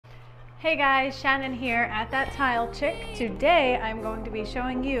Hey guys, Shannon here at That Tile Chick. Today I'm going to be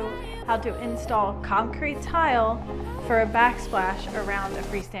showing you how to install concrete tile for a backsplash around a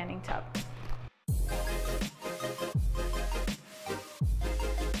freestanding tub.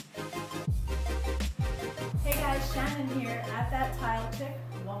 Hey guys, Shannon here at That Tile Chick.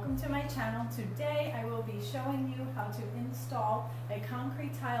 Welcome to my channel. Today I will be showing you how to install a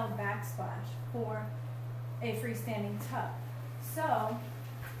concrete tile backsplash for a freestanding tub. So,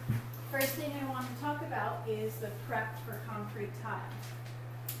 first thing I want to talk about is the prep for concrete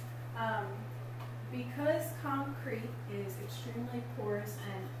tile. Because concrete is extremely porous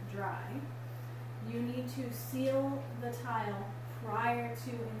and dry, you need to seal the tile prior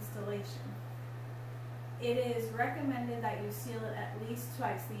to installation. It is recommended that you seal it at least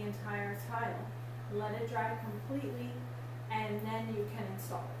twice, the entire tile. Let it dry completely and then you can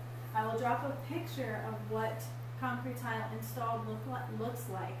install it. I will drop a picture of what concrete tile installed looks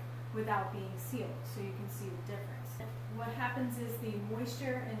like without being sealed, so you can see the difference. What happens is the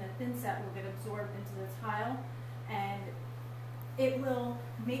moisture in the thin set will get absorbed into the tile and it will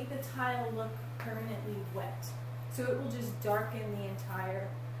make the tile look permanently wet. So it will just darken the entire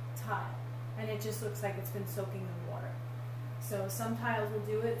tile and it just looks like it's been soaking in water. So some tiles will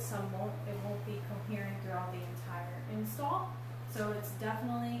do it, some won't. It won't be coherent throughout the entire install. So it's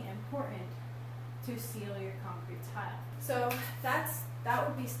definitely important to seal your concrete tile. So that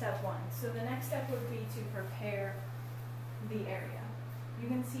would be step one. So the next step would be to prepare the area. You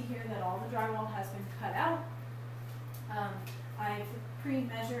can see here that all the drywall has been cut out. I've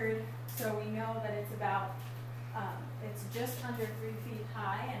pre-measured, so we know that it's about, it's just under 3 feet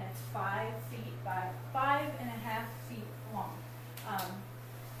high and it's 5 feet by 5.5 feet long.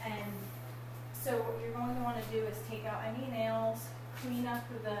 And so what you're going to want to do is take out any nails, clean up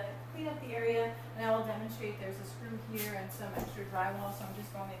the area, and I will demonstrate. There's a screw here and some extra drywall, so I'm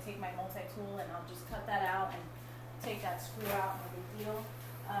just going to take my multi-tool and I'll just cut that out and take that screw out, no big deal.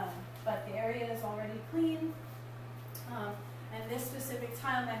 But the area is already clean, and this specific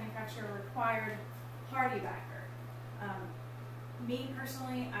tile manufacturer required HardieBacker. Me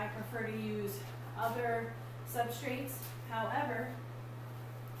personally, I prefer to use other substrates. However,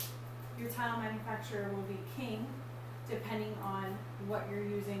 your tile manufacturer will be king depending on what you're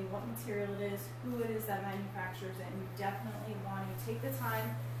using, what material it is, who it is that manufactures it, and you definitely want to take the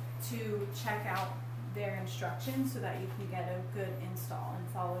time to check out their instructions so that you can get a good install and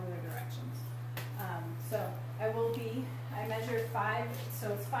follow their directions. So I measured 5,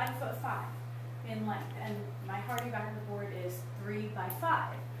 so it's 5'5" in length, and my HardieBacker board is 3 by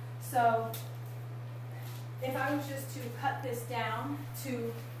 5. So if I was just to cut this down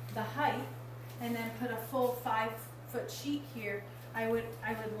to the height and then put a full 5-foot sheet here, I would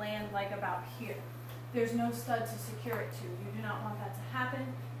land like about here. There's no stud to secure it to. You do not want that to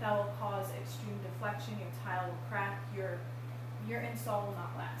happen. That will cause extreme deflection. Your tile will crack. Your install will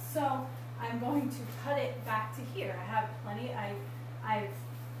not last. So I'm going to cut it back to here. I have plenty. I've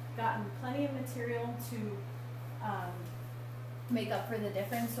gotten plenty of material to make up for the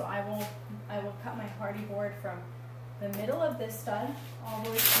difference. So I will cut my Hardie board from the middle of this stud all the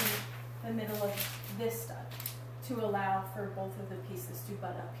way to the middle of this stud, to allow for both of the pieces to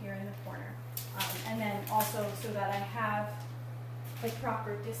butt up here in the corner. And then also so that I have the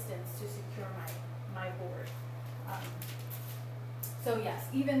proper distance to secure my board. So yes,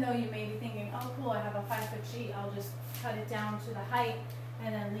 even though you may be thinking, oh cool, I have a 5-foot sheet, I'll just cut it down to the height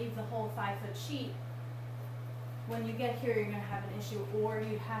and then leave the whole 5-foot sheet. When you get here, you're gonna have an issue, or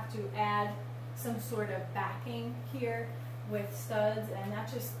you'd have to add some sort of backing here with studs, and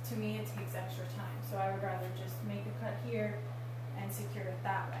that just, to me, it takes extra time. So I would rather just make a cut here and secure it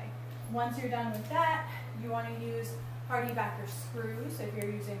that way. Once you're done with that, you want to use HardieBacker screws if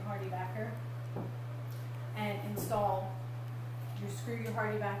you're using HardieBacker, and screw your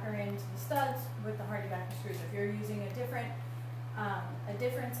HardieBacker into the studs with the HardieBacker screws. If you're using a different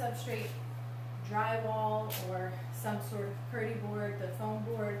substrate, drywall or some sort of Purdy board, the foam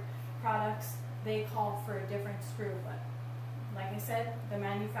board products, they call for a different screw, but like I said, the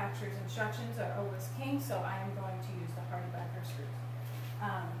manufacturer's instructions are always king, so I am going to use the HardieBacker screws.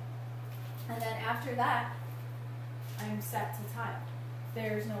 And then after that, I'm set to tile.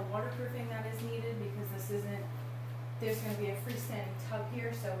 There's no waterproofing that is needed because there's going to be a freestanding tub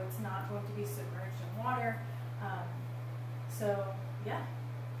here, so it's not going to be submerged in water. So yeah,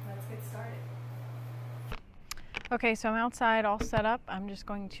 let's get started. Okay, so I'm outside all set up. I'm just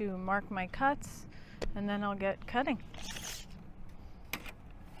going to mark my cuts and then I'll get cutting.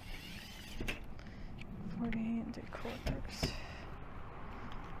 48 3/4.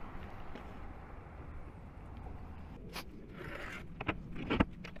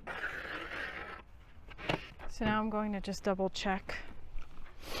 So now I'm going to just double check.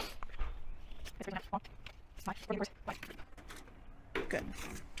 Good.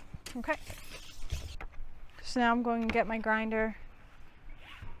 Okay. So now I'm going to get my grinder,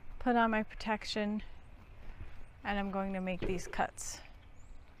 put on my protection, and I'm going to make these cuts.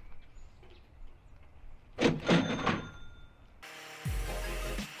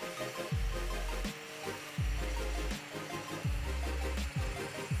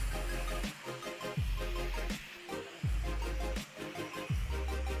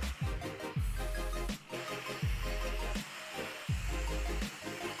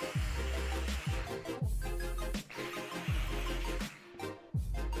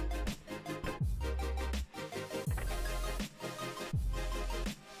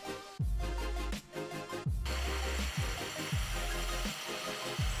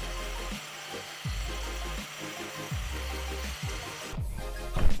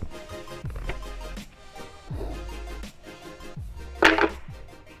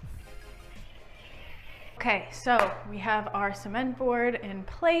 Okay, so we have our cement board in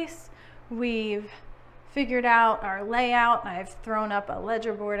place. We've figured out our layout. I've thrown up a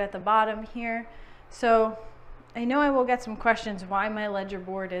ledger board at the bottom here. So I know I will get some questions why my ledger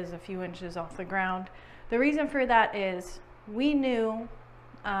board is a few inches off the ground. The reason for that is we knew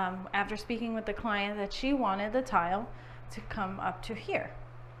after speaking with the client that she wanted the tile to come up to here,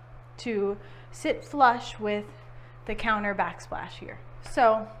 to sit flush with the counter backsplash here.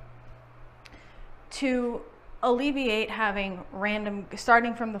 So to alleviate having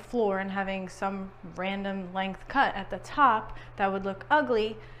starting from the floor and having some random length cut at the top that would look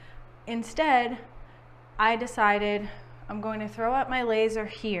ugly, instead I decided I'm going to throw out my laser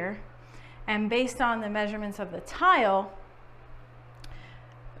here, and based on the measurements of the tile,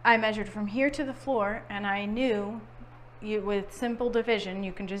 I measured from here to the floor, and I knew with simple division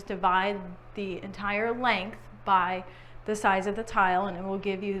you can just divide the entire length by the size of the tile and it will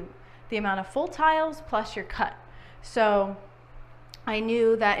give you the amount of full tiles plus your cut. So I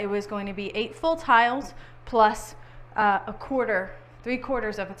knew that it was going to be 8 full tiles plus 3/4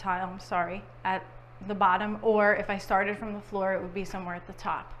 of a tile, I'm sorry, at the bottom, or if I started from the floor it would be somewhere at the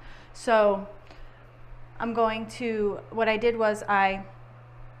top. So what I did was I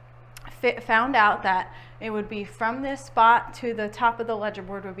found out that it would be from this spot to the top of the ledger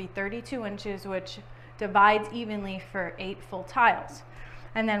board would be 32 inches, which divides evenly for 8 full tiles.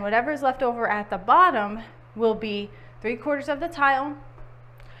 And then whatever is left over at the bottom will be 3/4 of the tile,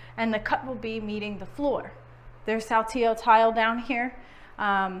 and the cut will be meeting the floor. There's Saltillo tile down here.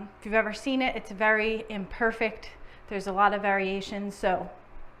 If you've ever seen it, it's very imperfect. There's a lot of variations, so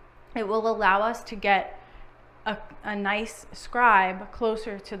it will allow us to get a nice scribe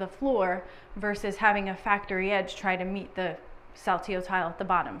closer to the floor versus having a factory edge try to meet the Saltillo tile at the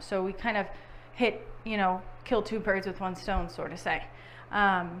bottom. So we kind of kill 2 birds with 1 stone, sort of say.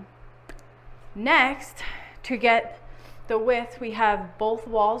 Next, to get the width, we have both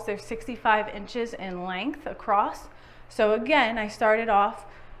walls. They're 65 inches in length across. So again, I started off,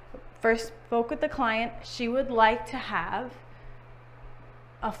 first spoke with the client. She would like to have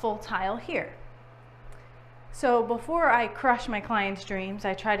a full tile here. So before I crush my client's dreams,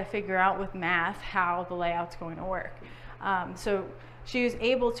 I try to figure out with math how the layout's going to work. So she was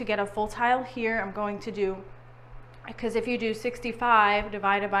able to get a full tile here. I'm going to do, because if you do 65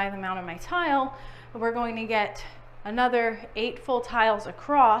 divided by the amount of my tile, we're going to get another 8 full tiles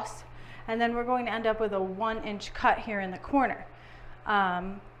across, and then we're going to end up with a 1-inch cut here in the corner.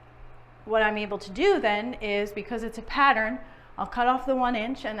 What I'm able to do then is, because it's a pattern, I'll cut off the 1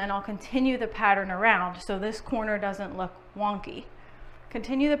 inch and then I'll continue the pattern around so this corner doesn't look wonky.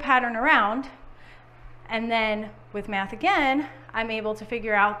 Continue the pattern around, and then with math again, I'm able to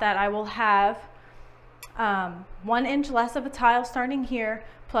figure out that I will have 1 inch less of a tile starting here,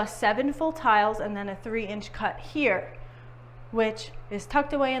 plus 7 full tiles, and then a 3-inch cut here, which is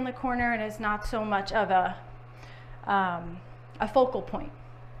tucked away in the corner and is not so much of a focal point.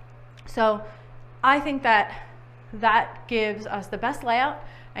 So I think that gives us the best layout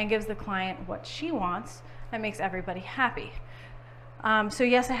and gives the client what she wants. That makes everybody happy. So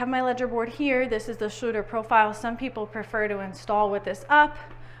yes, I have my ledger board here. This is the Schluter profile. Some people prefer to install with this up.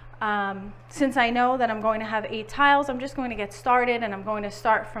 Since I know that I'm going to have 8 tiles, I'm just going to get started, and I'm going to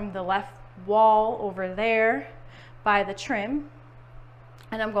start from the left wall over there by the trim,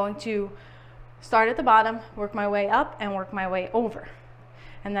 and I'm going to start at the bottom, work my way up, and work my way over,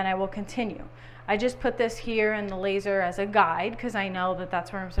 and then I will continue. I just put this here in the laser as a guide because I know that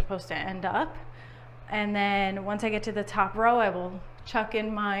that's where I'm supposed to end up, and then once I get to the top row, I will chuck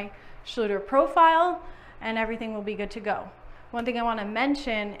in my Schluter profile and everything will be good to go. one thing I want to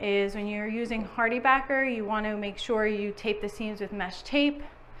mention is when you're using hardy backer, you want to make sure you tape the seams with mesh tape.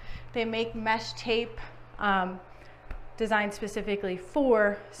 They make mesh tape designed specifically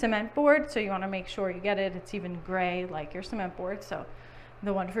for cement board, so you want to make sure you get it. It's even gray like your cement board, so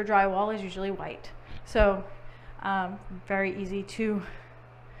the one for drywall is usually white. So very easy to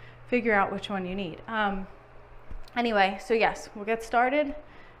figure out which one you need. Anyway, so yes, we'll get started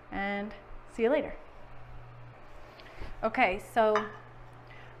and see you later. Okay, so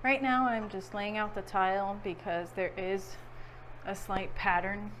right now I'm just laying out the tile because there is a slight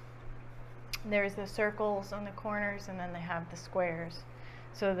pattern. There's the circles on the corners and then they have the squares.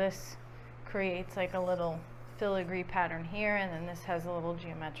 So this creates like a little filigree pattern here, and then this has a little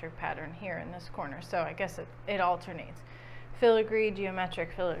geometric pattern here in this corner. So I guess it alternates. Filigree,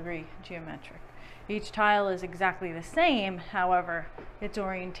 geometric, filigree, geometric. Each tile is exactly the same, however, its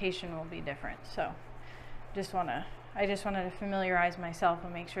orientation will be different. So I just wanted to familiarize myself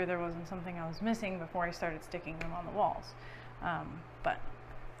and make sure there wasn't something I was missing before I started sticking them on the walls. But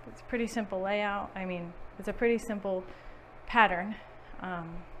it's a pretty simple layout. I mean, it's a pretty simple pattern.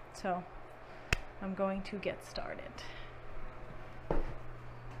 So I'm going to get started.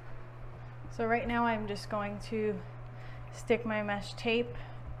 So right now I'm just going to stick my mesh tape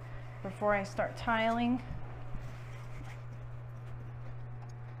before I start tiling.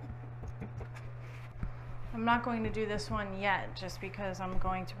 I'm not going to do this one yet just because I'm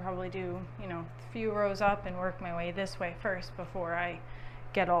going to probably do, a few rows up and work my way this way first before I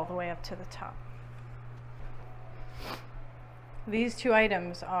get all the way up to the top. These two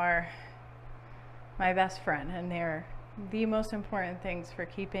items are my best friend, and they're the most important things for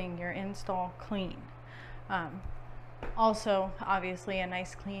keeping your install clean. Also, obviously, a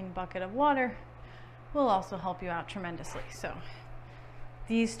nice clean bucket of water will also help you out tremendously. So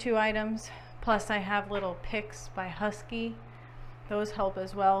these two items, plus I have little picks by Husky. Those help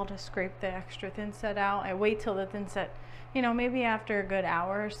as well to scrape the extra thinset out. I wait till the thinset, maybe after a good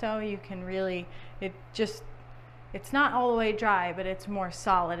hour or so, you can really, it's not all the way dry, but it's more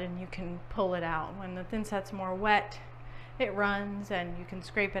solid and you can pull it out. When the thinset's more wet, it runs and you can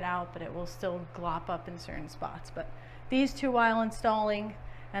scrape it out, but it will still glop up in certain spots. But these two while installing,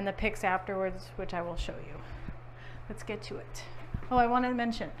 and the picks afterwards, which I will show you. Let's get to it. Oh, I want to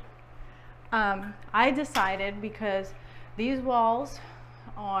mention, I decided, because these walls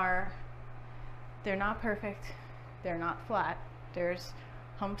they're not perfect, they're not flat, there's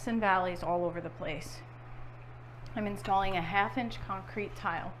humps and valleys all over the place. I'm installing a 1/2-inch concrete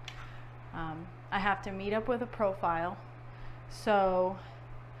tile. I have to meet up with a profile, so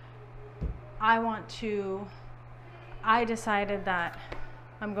I decided that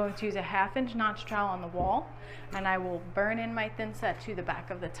I'm going to use a 1/2-inch notch trowel on the wall, and I will burn in my thinset to the back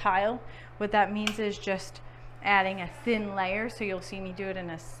of the tile. What that means is just adding a thin layer, so you'll see me do it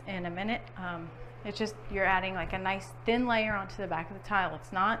in a minute. It's just you're adding like a nice thin layer onto the back of the tile.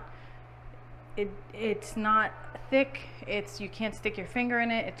 It's not thick. You can't stick your finger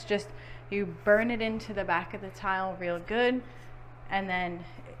in it. It's just you burn it into the back of the tile real good, and then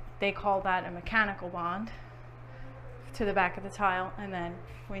they call that a mechanical bond to the back of the tile. And then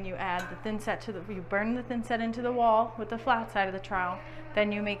when you add the thinset you burn the thinset into the wall with the flat side of the trowel,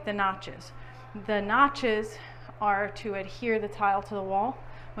 then you make the notches. The notches are to adhere the tile to the wall.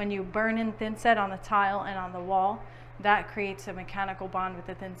 When you burn in thinset on the tile and on the wall, that creates a mechanical bond with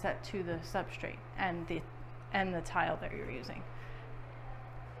the thinset to the substrate and the tile that you're using.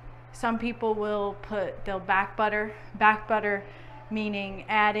 Some people they'll back butter meaning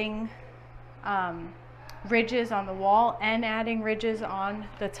adding ridges on the wall and adding ridges on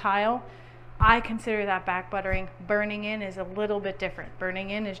the tile. I consider that back buttering. Burning in is a little bit different. Burning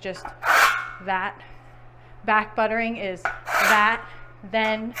in is just that. Back buttering is that,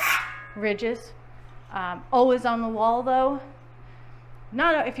 then ridges. Always on the wall though.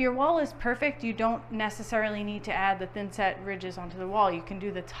 If your wall is perfect, you don't necessarily need to add the thinset ridges onto the wall. You can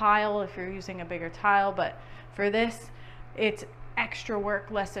do the tile if you're using a bigger tile, but for this, it's extra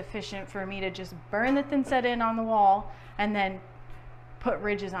work, less efficient for me to just burn the thinset in on the wall and then put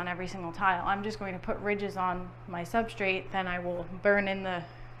ridges on every single tile. I'm just going to put ridges on my substrate, then I will burn in the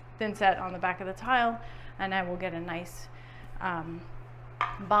thinset on the back of the tile, and I will get a nice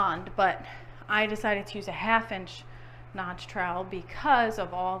bond. But I decided to use a 1/2-inch notch trowel because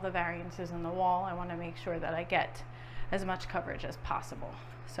of all the variances in the wall. I want to make sure that I get as much coverage as possible.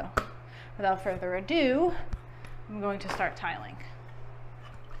 So without further ado, I'm going to start tiling.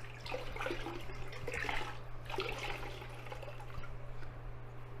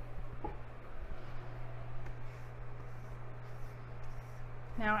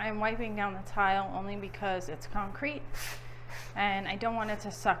 Now I'm wiping down the tile only because it's concrete And I don't want it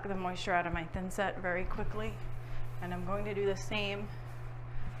to suck the moisture out of my thin set very quickly. And I'm going to do the same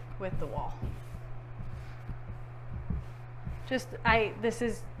with the wall. This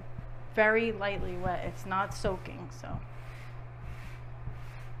is very lightly wet. It's not soaking, so.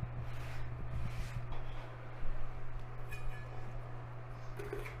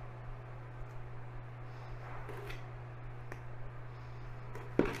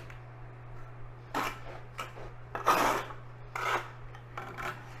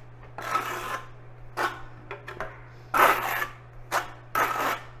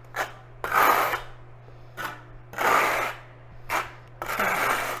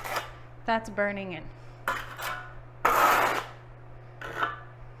 That's burning in.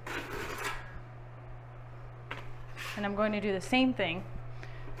 And I'm going to do the same thing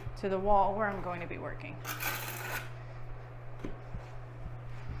to the wall where I'm going to be working.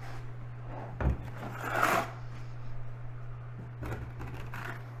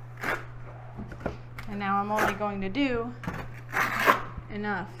 And now I'm only going to do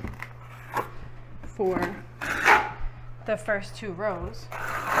enough for the first 2 rows,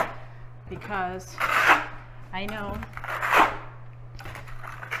 because I know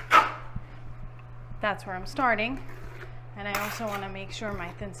that's where I'm starting, and I also want to make sure my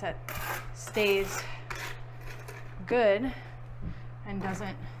thin set stays good and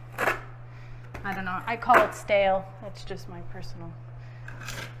doesn't, I don't know, I call it stale. That's just my personal,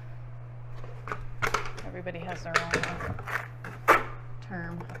 everybody has their own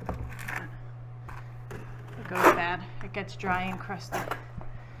term. It goes bad, it gets dry and crusty.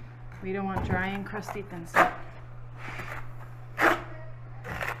 We don't want dry and crusty thin set.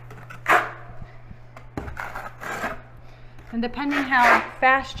 And depending how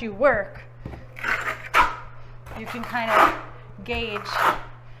fast you work, you can kind of gauge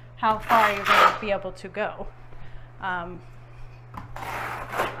how far you're going to be able to go. I'm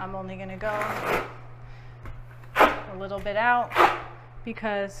only going to go a little bit out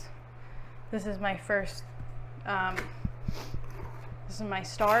because this is my first this is my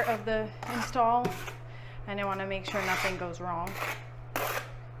start of the install, and I want to make sure nothing goes wrong.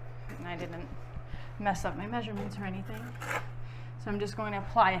 And I didn't mess up my measurements or anything. So I'm just going to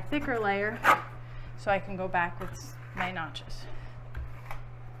apply a thicker layer so I can go back with my notches.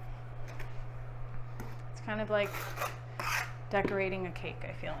 It's kind of like decorating a cake,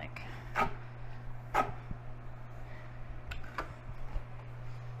 I feel like.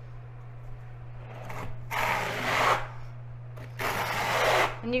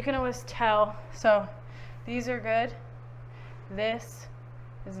 And you can always tell, so these are good, this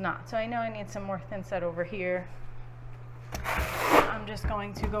is not. So I know I need some more thin set over here. I'm just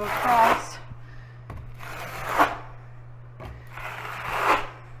going to go across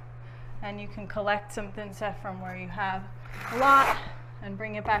and you can collect some thin set from where you have a lot and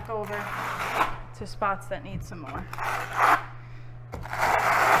bring it back over to spots that need some more.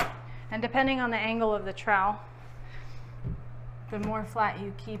 And depending on the angle of the trowel, the more flat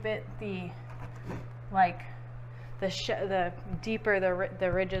you keep it, the deeper the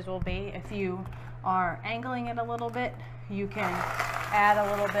ridges will be. If you are angling it a little bit, you can add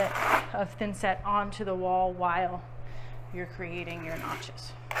a little bit of thin set onto the wall while you're creating your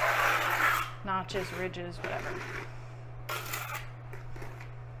notches. Notches, ridges, whatever.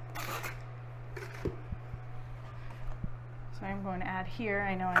 So I'm going to add here.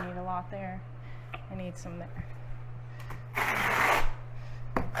 I know I need a lot there. I need some there.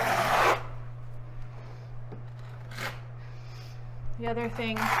 The other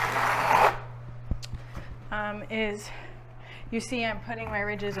thing is, you see I'm putting my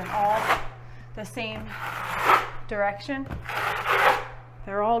ridges in all the same direction.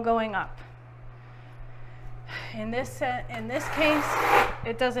 They're all going up. In this case,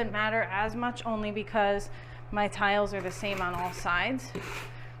 it doesn't matter as much, only because my tiles are the same on all sides.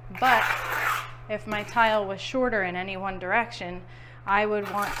 But if my tile was shorter in any one direction, I would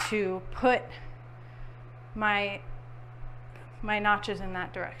want to put my notches in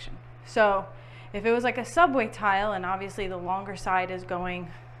that direction. So if it was like a subway tile, and obviously the longer side is going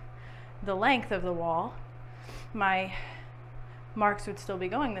the length of the wall, my marks would still be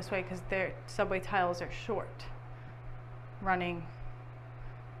going this way because their subway tiles are short, running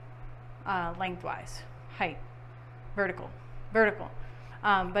lengthwise, height, vertical.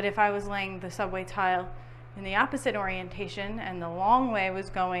 But if I was laying the subway tile in the opposite orientation and the long way was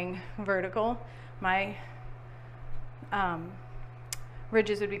going vertical, my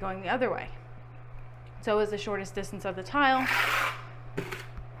ridges would be going the other way. So is the shortest distance of the tile.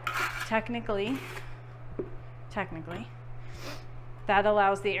 Technically, that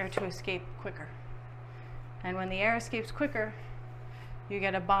allows the air to escape quicker. And when the air escapes quicker, you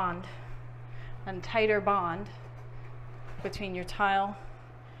get a bond, a tighter bond between your tile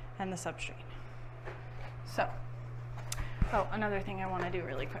and the substrate. So, oh, another thing I want to do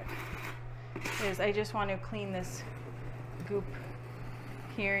really quick is I just want to clean this goop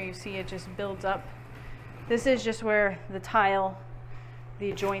here. You see it just builds up. This is just where the tile,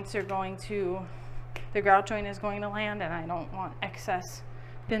 the joints are going to, the grout joint is going to land, and I don't want excess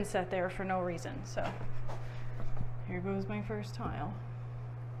bin set there for no reason. So here goes my first tile.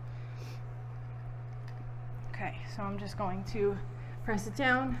 Okay, so I'm just going to press it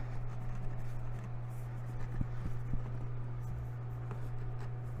down.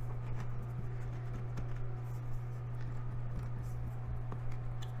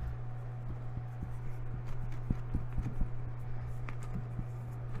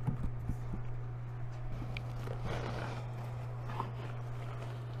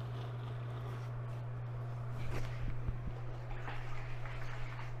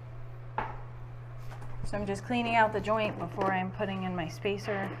 So I'm just cleaning out the joint before I'm putting in my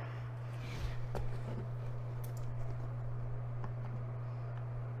spacer.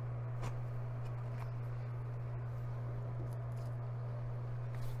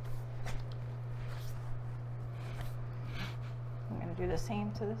 I'm going to do the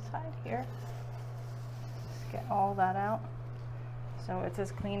same to this side here. Just get all that out so it's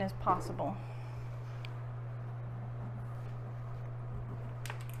as clean as possible.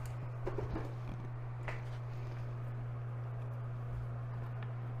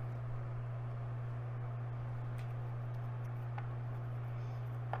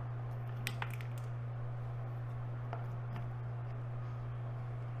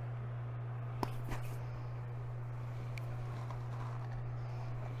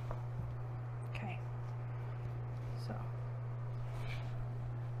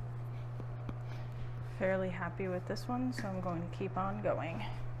 Fairly happy with this one, so I'm going to keep on going.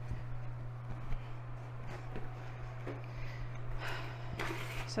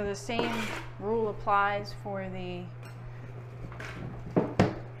 So the same rule applies for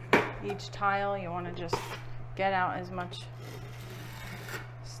each tile. You want to just get out as much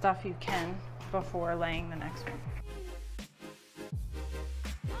stuff you can before laying the next one.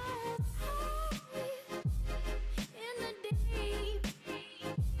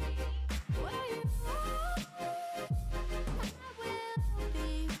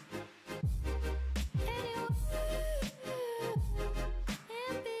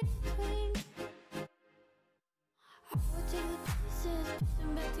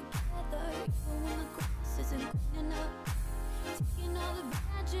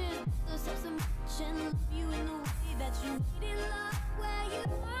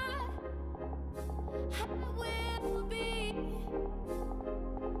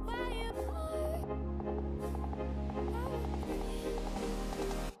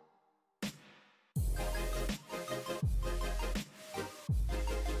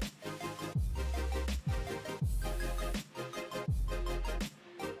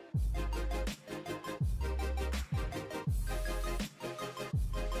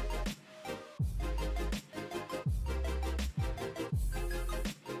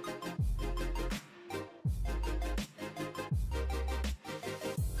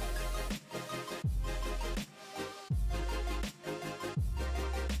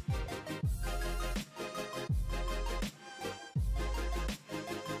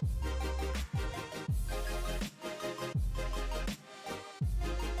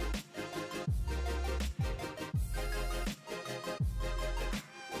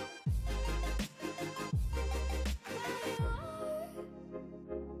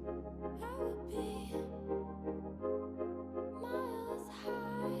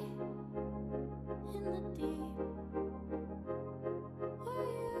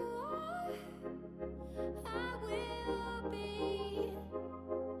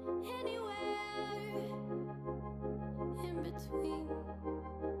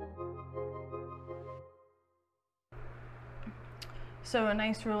 So a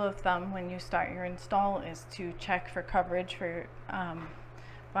nice rule of thumb when you start your install is to check for coverage for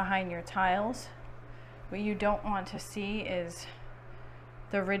behind your tiles. What you don't want to see is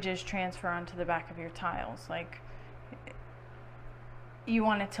the ridges transfer onto the back of your tiles. Like, you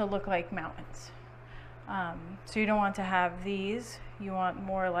want it to look like mountains. So you don't want to have these. You want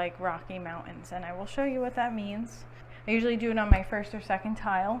more like rocky mountains, and I will show you what that means. I usually do it on my first or second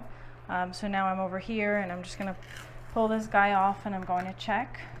tile. So now I'm over here and I'm just going to pull this guy off and I'm going to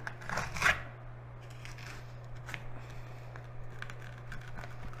check.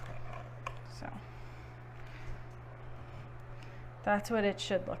 So that's what it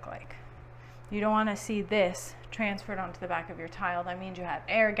should look like. You don't want to see this transferred onto the back of your tile. That means you have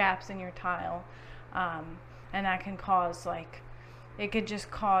air gaps in your tile, and that can cause, like, it could just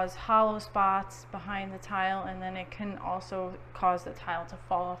cause hollow spots behind the tile, and then it can also cause the tile to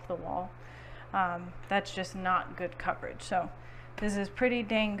fall off the wall. That's just not good coverage. So this is pretty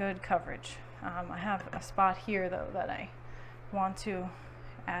dang good coverage. I have a spot here though that I want to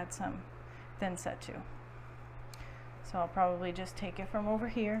add some thin set to. So I'll probably just take it from over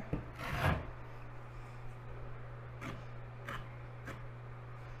here.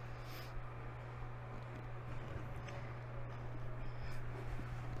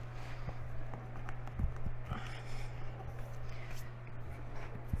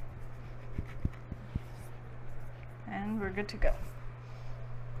 And we're good to go.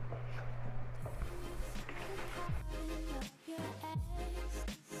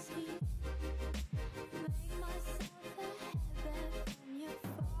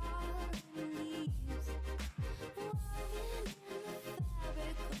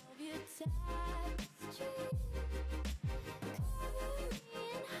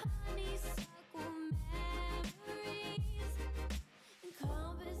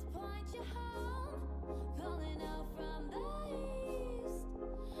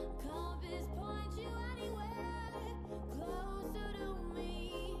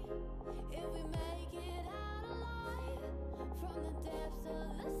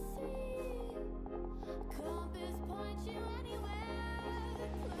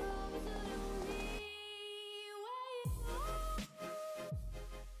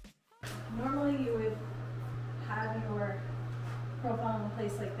 Normally you would have your profile in a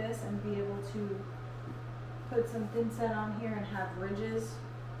place like this and be able to put some thin set on here and have ridges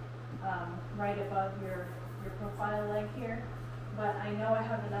right above your profile leg here. But I know I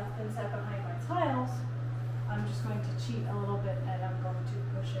have enough thin set behind my tiles. I'm just going to cheat a little bit and I'm going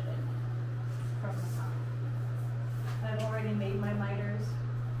to push it in from the top. I've already made my miters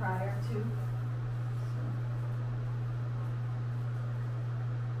prior to.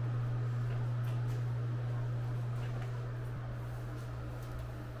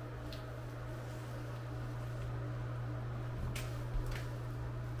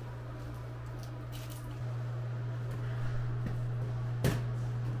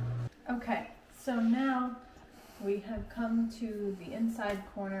 Okay, so now we have come to the inside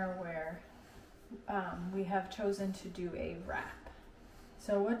corner where we have chosen to do a wrap.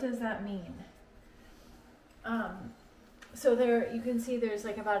 So what does that mean? So there you can see there's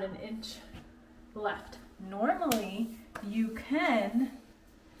like about an inch left. Normally you can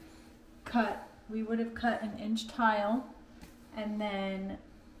cut, we would have cut an inch tile and then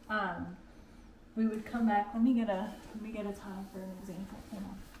we would come back. Let me get a tile for an example. Hold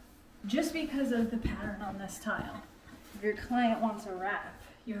on. Just because of the pattern on this tile, if your client wants a wrap,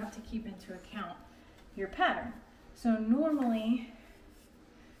 you have to keep into account your pattern. So normally,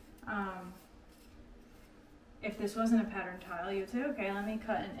 if this wasn't a pattern tile, you would say, okay, let me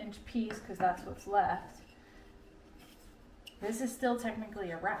cut an inch piece because that's what's left. This is still technically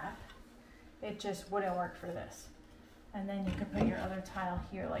a wrap. It just wouldn't work for this. And then you could put your other tile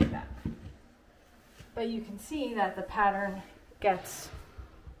here like that. But you can see that the pattern gets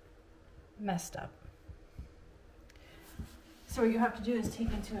messed up. So what you have to do is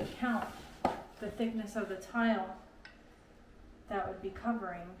take into account the thickness of the tile that would be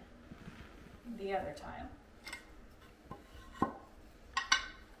covering the other tile.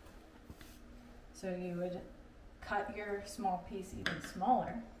 So you would cut your small piece even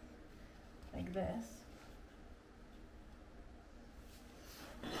smaller, like this.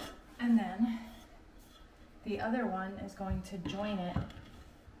 And then the other one is going to join it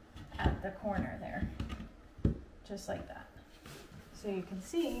at the corner there, just like that. So you can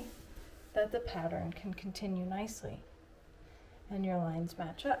see that the pattern can continue nicely and your lines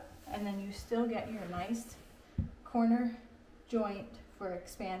match up. And then you still get your nice corner joint for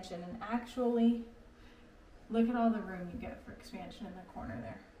expansion. And actually, look at all the room you get for expansion in the corner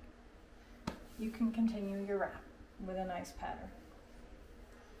there. You can continue your wrap with a nice pattern.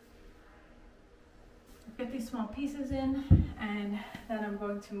 Get these small pieces in, and then I'm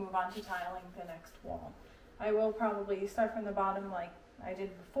going to move on to tiling the next wall. I will probably start from the bottom like I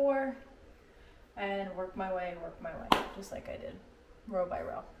did before and work my way, just like I did, row by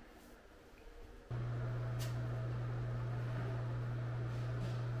row.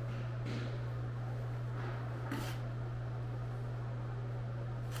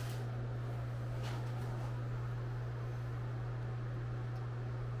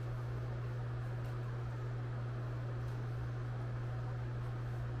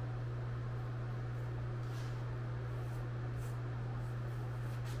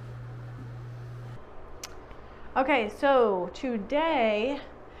 Okay, so today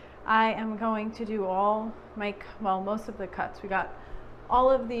I am going to do all my, well, most of the cuts. We got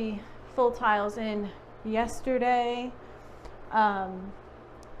all of the full tiles in yesterday.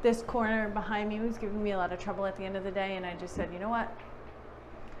 This corner behind me was giving me a lot of trouble at the end of the day, and I just said, you know what?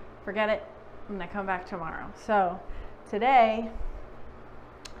 Forget it. I'm gonna come back tomorrow. So today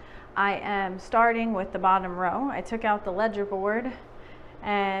I am starting with the bottom row. I took out the ledger board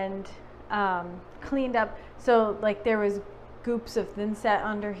and cleaned up. So like there was goops of thin set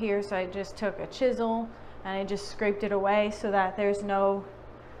under here, so I just took a chisel and I just scraped it away so that there's no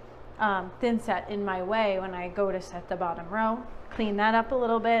thin set in my way when I go to set the bottom row. Clean that up a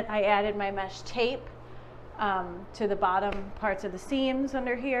little bit. I added my mesh tape to the bottom parts of the seams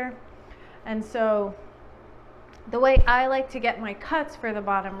under here. And so the way I like to get my cuts for the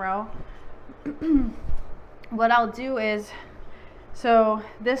bottom row, what I'll do is, so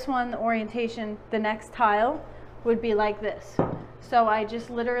this one, the orientation, the next tile would be like this. So I just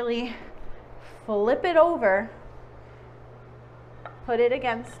literally flip it over, put it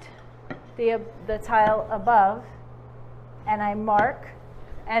against the tile above, and I mark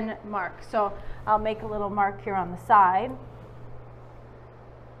and mark. So I'll make a little mark here on the side,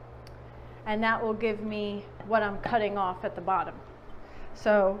 and that will give me what I'm cutting off at the bottom.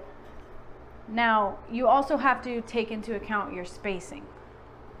 So now you also have to take into account your spacing.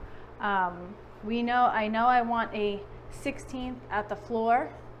 I know I want a 16th at the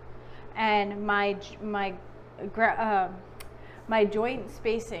floor, and my joint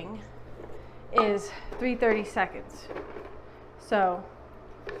spacing is 3/32. So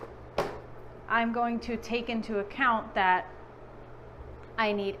I'm going to take into account that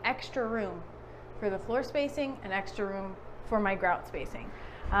I need extra room for the floor spacing and extra room for my grout spacing.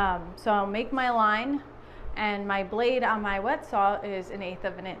 So I'll make my line, and my blade on my wet saw is 1/8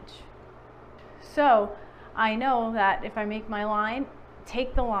 of an inch. So I know that if I make my line,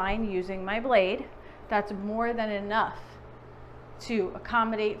 take the line using my blade, that's more than enough to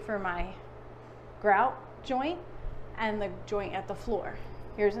accommodate for my grout joint and the joint at the floor.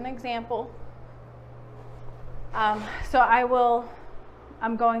 Here's an example. I'm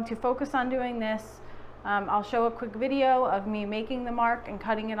going to focus on doing this. I'll show a quick video of me making the mark and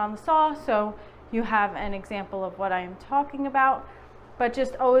cutting it on the saw, so you have an example of what I am talking about. But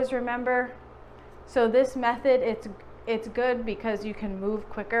just always remember, so this method, it's good because you can move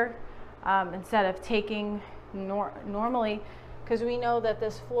quicker instead of taking normally, because we know that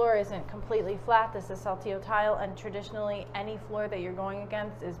this floor isn't completely flat. This is saltillo tile, and traditionally any floor that you're going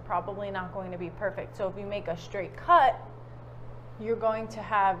against is probably not going to be perfect. So if you make a straight cut, you're going to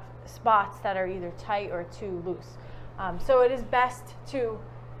have spots that are either tight or too loose. So it is best to,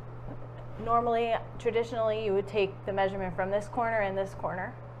 traditionally you would take the measurement from this corner and this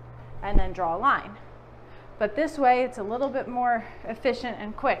corner and then draw a line. But this way it's a little bit more efficient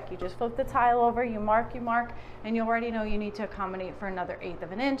and quick. You just flip the tile over, you mark, and you already know you need to accommodate for another 1/8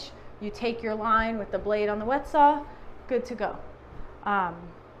 of an inch. You take your line with the blade on the wet saw, good to go.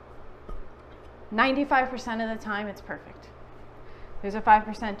 95% of the time it's perfect. There's a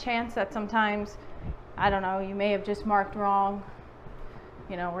 5% chance that sometimes, I don't know, you may have just marked wrong.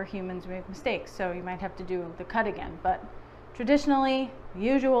 You know, we're humans, we make mistakes, so you might have to do the cut again. But traditionally,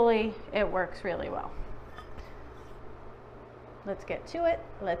 usually, it works really well. Let's get to it.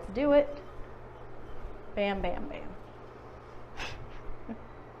 Let's do it. Bam, bam, bam.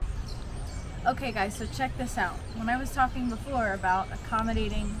 Okay guys, so check this out. When I was talking before about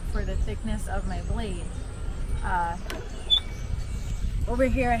accommodating for the thickness of my blade, over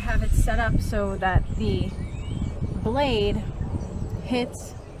here I have it set up so that the blade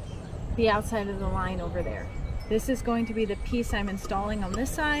hits the outside of the line over there. This is going to be the piece I'm installing on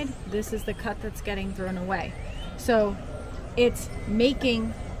this side. This is the cut that's getting thrown away. So it's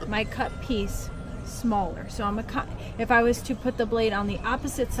making my cut piece smaller. So if I was to put the blade on the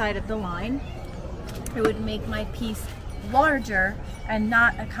opposite side of the line, it would make my piece larger and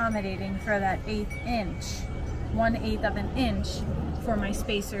not accommodating for that 1/8 inch, 1/8 of an inch for my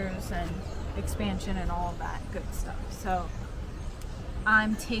spacers and expansion and all of that good stuff. So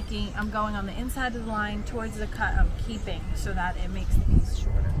I'm going on the inside of the line towards the cut I'm keeping so that it makes the piece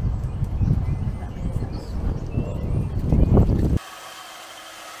shorter. If that makes sense.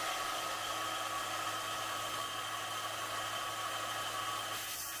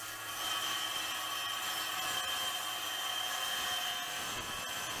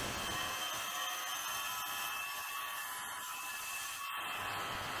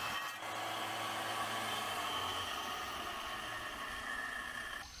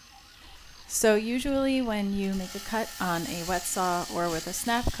 So usually when you make a cut on a wet saw or with a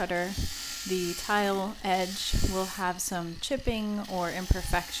snap cutter, the tile edge will have some chipping or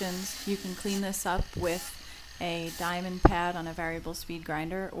imperfections. You can clean this up with a diamond pad on a variable speed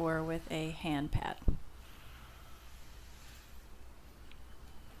grinder or with a hand pad.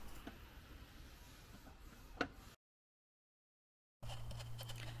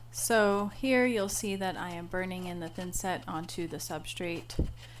 So here you'll see that I am burning in the thin set onto the substrate,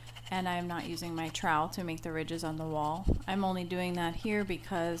 and I'm not using my trowel to make the ridges on the wall. I'm only doing that here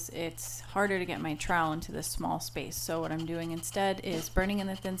because it's harder to get my trowel into this small space. So what I'm doing instead is burning in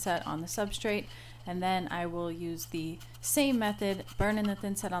the thin set on the substrate, and then I will use the same method, burn in the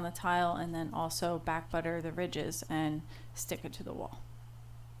thin set on the tile, and then also back butter the ridges and stick it to the wall.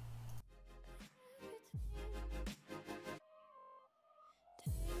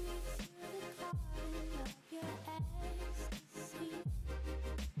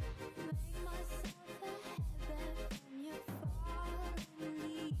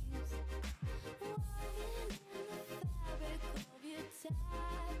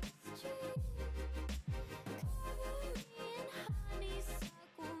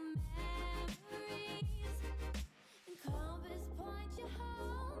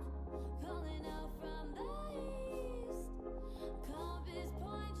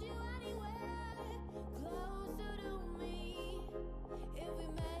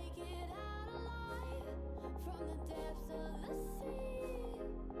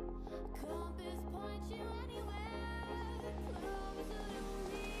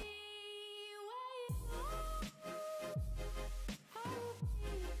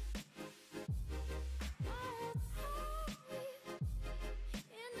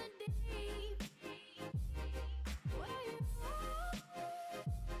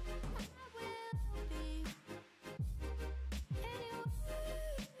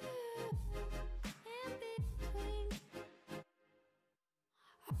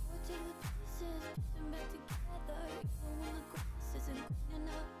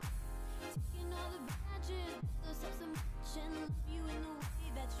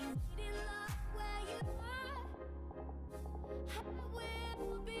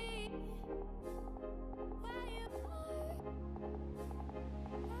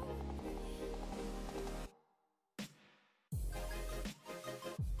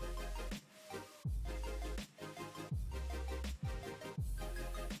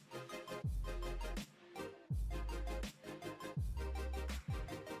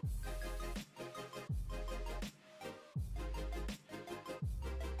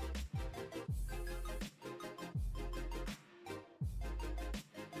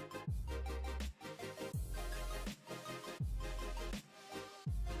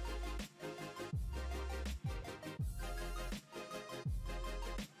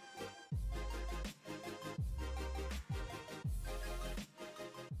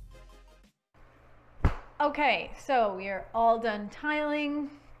 Okay, so we are all done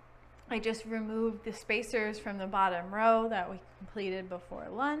tiling. I just removed the spacers from the bottom row that we completed before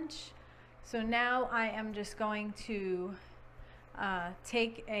lunch. So now I am just going to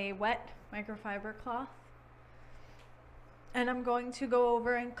take a wet microfiber cloth, and I'm going to go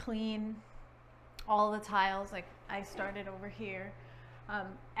over and clean all the tiles. Like I started over here.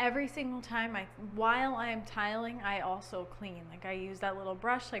 Every single time while I'm tiling, I also clean. Like I use that little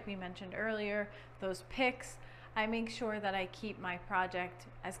brush like we mentioned earlier, those picks. I make sure that I keep my project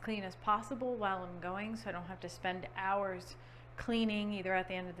as clean as possible while I'm going, so I don't have to spend hours cleaning either at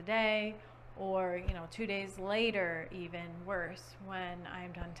the end of the day or 2 days later, even worse, when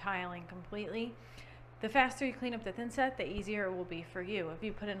I'm done tiling completely. The faster you clean up the thin set, the easier it will be for you. If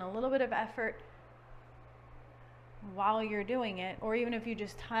you put in a little bit of effort while you're doing it, or even if you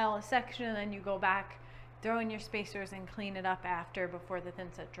just tile a section and then you go back, throw in your spacers and clean it up after, before the thin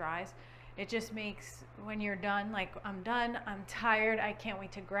set dries, it just makes, when you're done, like I'm done, I'm tired, I can't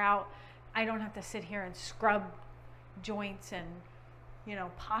wait to grout, I don't have to sit here and scrub joints and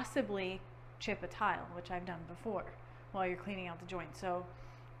possibly chip a tile, which I've done before while you're cleaning out the joint. So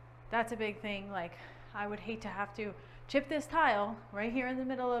that's a big thing. Like I would hate to have to chip this tile right here in the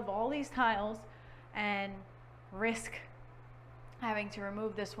middle of all these tiles and risk having to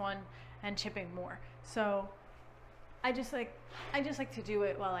remove this one and chipping more. So I just like to do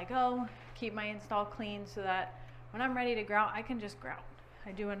it while I go, keep my install clean, so that when I'm ready to grout, I can just grout.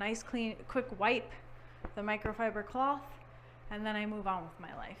 I do a nice quick wipe the microfiber cloth, and then I move on with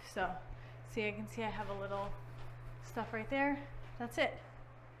my life. So see, I can see I have a little stuff right there. That's it.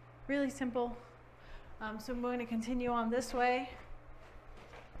 Really simple. So I'm going to continue on this way.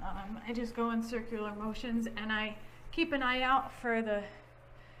 I just go in circular motions, and I keep an eye out for the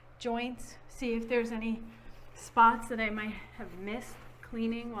joints, see if there's any spots that I might have missed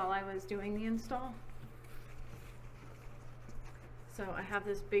cleaning while I was doing the install. So I have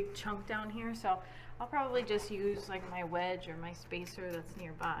this big chunk down here, so I'll probably just use like my wedge or my spacer that's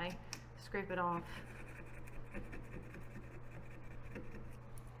nearby, scrape it off.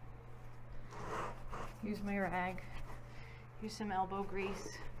 Use my rag, use some elbow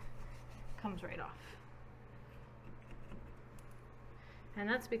grease, comes right off. And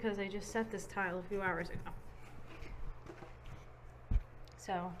that's because I just set this tile a few hours ago.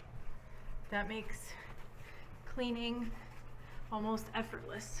 So that makes cleaning almost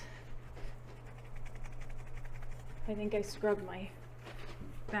effortless. I think I scrubbed my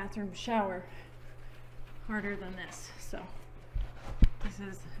bathroom shower harder than this, so this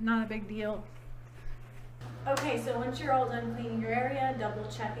is not a big deal. Okay, so once you're all done cleaning your area, double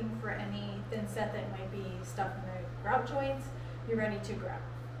checking for any thin set that might be stuck in the grout joints, you're ready to grout.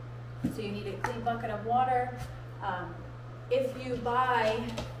 So you need a clean bucket of water. If you buy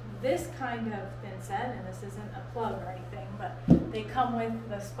this kind of thin set, and this isn't a plug or anything, but they come with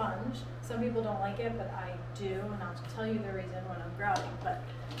the sponge. Some people don't like it, but I do, and I'll tell you the reason when I'm grouting. But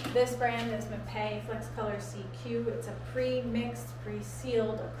this brand is Mapei Flex Color CQ. It's a pre-mixed,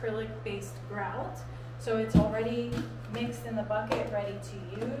 pre-sealed acrylic-based grout. So it's already mixed in the bucket, ready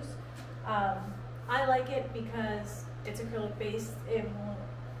to use. I like it because it's acrylic-based.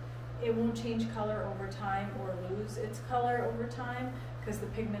 It won't change color over time or lose its color over time because the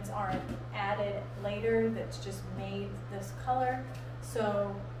pigments aren't added later, that's just made this color.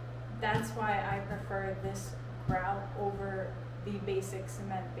 So that's why I prefer this grout over the basic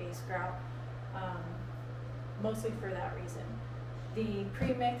cement-based grout, mostly for that reason. The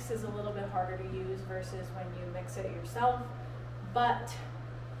pre-mix is a little bit harder to use versus when you mix it yourself, but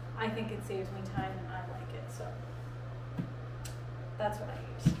I think it saves me time and I like it, so that's what I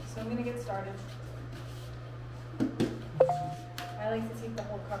use. So I'm gonna get started. I like to take the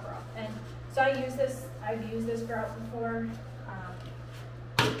whole cover off. And so I've used this grout before.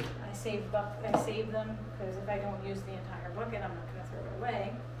 I save them because if I don't use the entire bucket, I'm not gonna throw it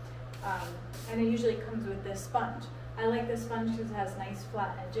away. And it usually comes with this sponge. I like this sponge because it has nice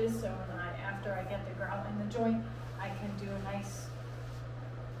flat edges, so when after I get the grout in the joint, I can do a nice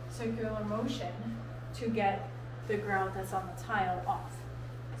circular motion to get the grout that's on the tile off.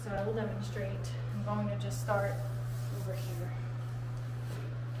 So I will demonstrate. I'm going to just start over here.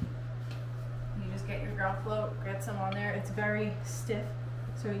 You just get your grout float, get some on there. It's very stiff,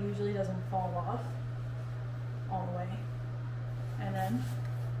 so it usually doesn't fall off all the way. And then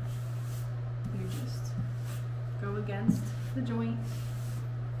you just go against the joint.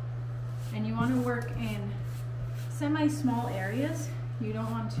 And you want to work in semi-small areas. You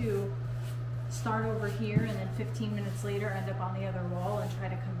don't want to start over here and then 15 minutes later end up on the other wall and try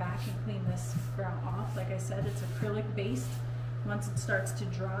to come back and clean this grout off. Like I said, it's acrylic based. Once it starts to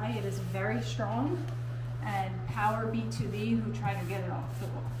dry, it is very strong, and power be to thee who try to get it off the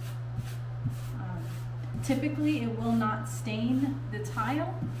wall. Typically it will not stain the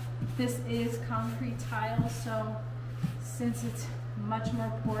tile. This is concrete tile, so since it's much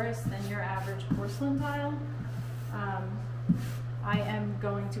more porous than your average porcelain tile, I am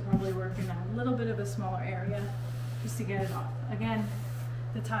going to probably work in a little bit of a smaller area just to get it off. Again,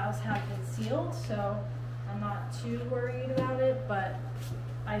 the tiles have been sealed, so I'm not too worried about it, but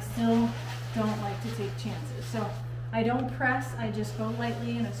I still don't like to take chances. So I don't press, I just go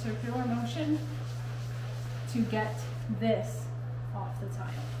lightly in a circular motion to get this off the tile.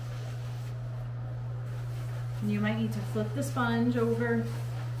 And you might need to flip the sponge over.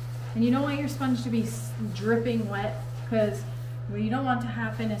 And you don't want your sponge to be dripping wet, because what you don't want to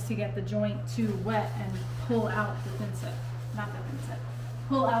happen is to get the joint too wet and pull out the thin set, not the thin set,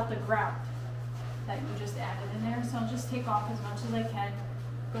 pull out the grout that you just added in there. So I'll just take off as much as I can,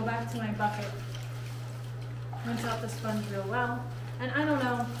 go back to my bucket, rinse out the sponge real well. And I don't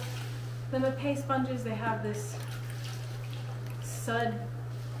know, the Mapei sponges, they have this sud,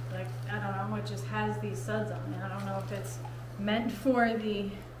 like, I don't know, it just has these suds on it. I don't know if it's meant for the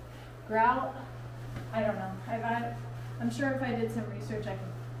grout. I don't know. I'm sure if I did some research I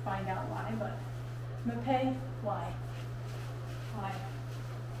can find out why, but Mapei, why? Why?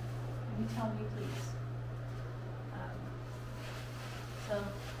 Can you tell me, please? So,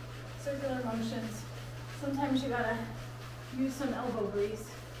 circular motions. Sometimes you gotta use some elbow grease.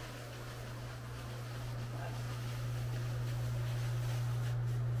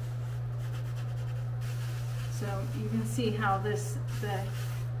 So you can see how the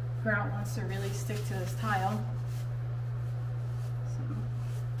grout wants to really stick to this tile. So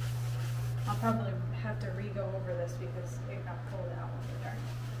I'll probably have to re-go over this because it got pulled out over there.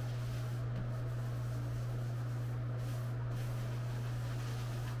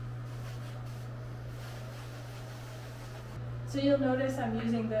 So you'll notice I'm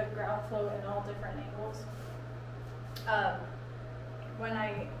using the grout flow in all different angles. When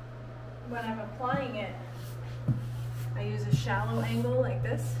I'm applying it, I use a shallow angle like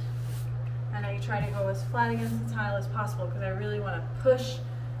this, and I try to go as flat against the tile as possible because I really want to push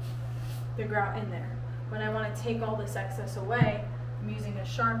the grout in there. When I want to take all this excess away, I'm using a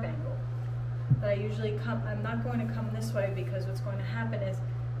sharp angle. But I'm not going to come this way because what's going to happen is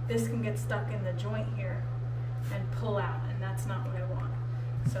this can get stuck in the joint here and pull out, and that's not what I want.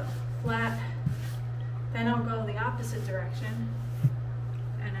 So flat, then I'll go the opposite direction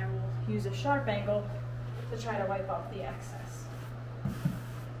and I will use a sharp angle to try to wipe off the excess.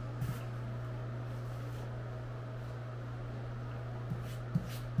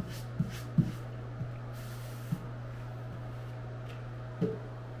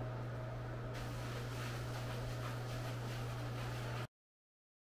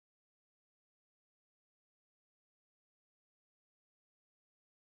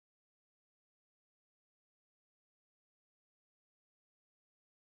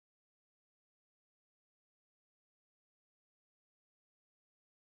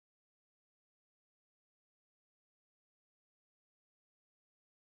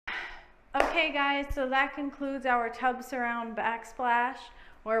 Okay guys, so that concludes our tub surround backsplash,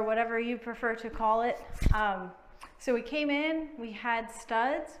 or whatever you prefer to call it. So we came in, we had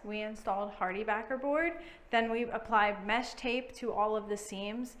studs, we installed hardy backer board, then we applied mesh tape to all of the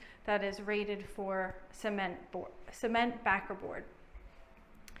seams that is rated for cement backer board.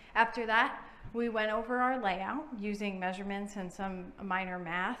 After that, we went over our layout using measurements and some minor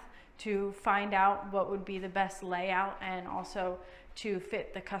math to find out what would be the best layout and also to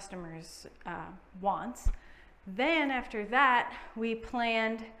fit the customer's wants. Then after that, we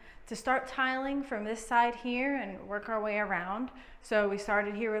planned to start tiling from this side here and work our way around. So we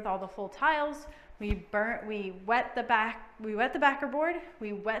started here with all the full tiles. We wet the backer board,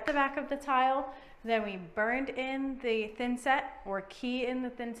 we wet the back of the tile, then we burned in the thin set or key in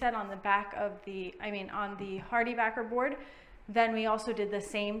the thin set on the back of on the hardy backer board. Then we also did the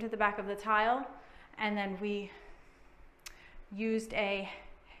same to the back of the tile, and then we used a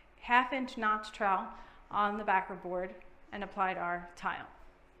 1/2 inch notch trowel on the backer board and applied our tile.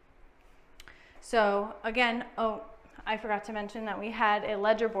 So again, oh, I forgot to mention that we had a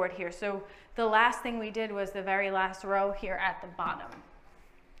ledger board here. So the last thing we did was the very last row here at the bottom.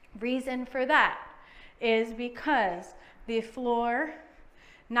 Reason for that is because the floor,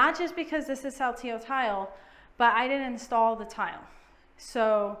 not just because this is Saltillo tile, but I didn't install the tile.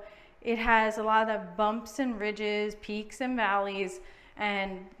 So it has a lot of bumps and ridges, peaks and valleys,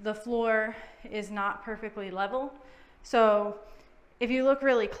 and the floor is not perfectly level. So if you look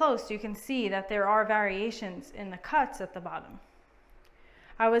really close, you can see that there are variations in the cuts at the bottom.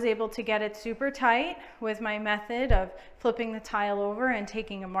 I was able to get it super tight with my method of flipping the tile over and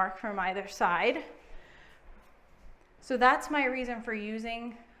taking a mark from either side. So that's my reason for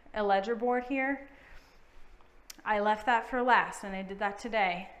using a ledger board here. I left that for last, and I did that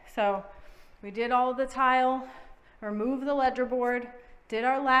today. So we did all of the tile, removed the ledger board, did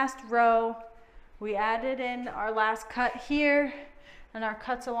our last row. We added in our last cut here and our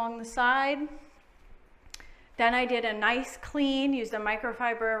cuts along the side. Then I did a nice clean, used a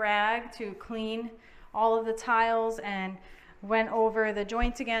microfiber rag to clean all of the tiles and went over the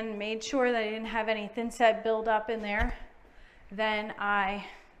joints again, made sure that I didn't have any thin set build up in there. Then I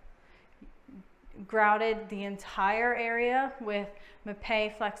grouted the entire area with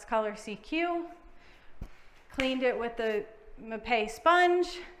Mapei Flex Color CQ, cleaned it with the Mapei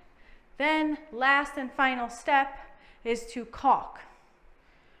sponge. Then last and final step is to caulk.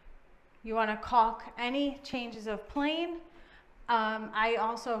 You want to caulk any changes of plane. I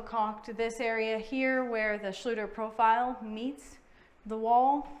also caulked this area here where the Schluter profile meets the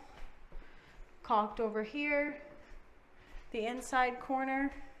wall. Caulked over here, the inside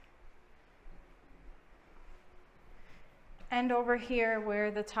corner, and over here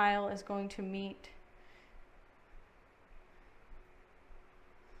where the tile is going to meet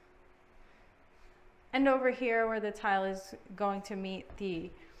and over here where the tile is going to meet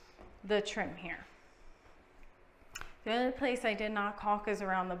the trim here. The only place I did not caulk is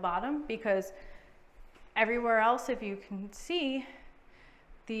around the bottom, because everywhere else, if you can see,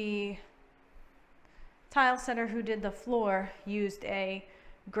 the tile setter who did the floor used a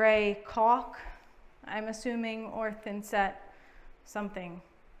gray caulk, I'm assuming, or thin set something,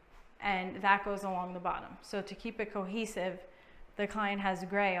 and that goes along the bottom. So to keep it cohesive, the client has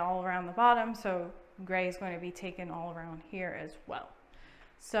gray all around the bottom, so gray is going to be taken all around here as well.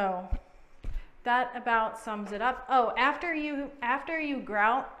 So that about sums it up. Oh, after you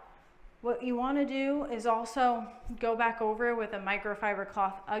grout What you want to do is also go back over with a microfiber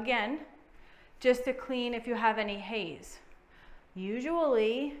cloth again, just to clean if you have any haze.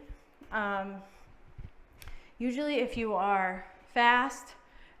 Usually if you are fast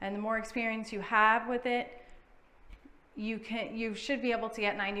and the more experience you have with it, you should be able to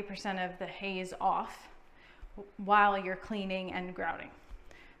get 90% of the haze off while you're cleaning and grouting.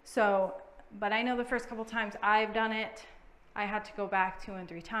 So, but I know the first couple times I've done it, I had to go back 2 and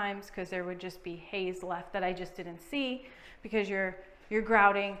 3 times because there would just be haze left that I just didn't see, because you're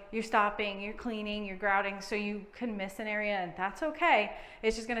grouting, you're stopping, you're cleaning, you're grouting, so you can miss an area, and that's okay.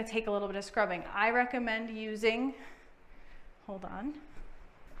 It's just going to take a little bit of scrubbing. I recommend using, hold on,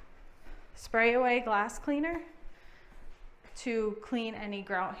 spray away glass cleaner to clean any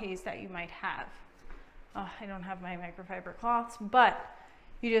grout haze that you might have. Oh, I don't have my microfiber cloths, but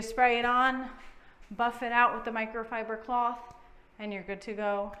you just spray it on, buff it out with the microfiber cloth, and you're good to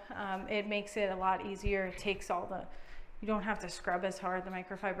go. It makes it a lot easier. It takes all the, you don't have to scrub as hard. The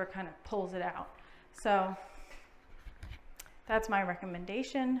microfiber kind of pulls it out. So that's my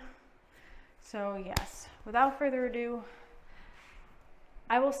recommendation. So yes, without further ado,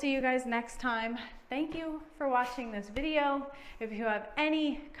 I will see you guys next time. Thank you for watching this video. If you have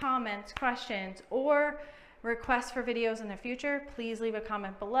any comments, questions, or requests for videos in the future, please leave a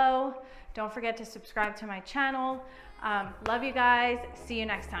comment below. Don't forget to subscribe to my channel. Love you guys. See you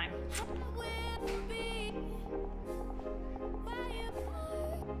next time.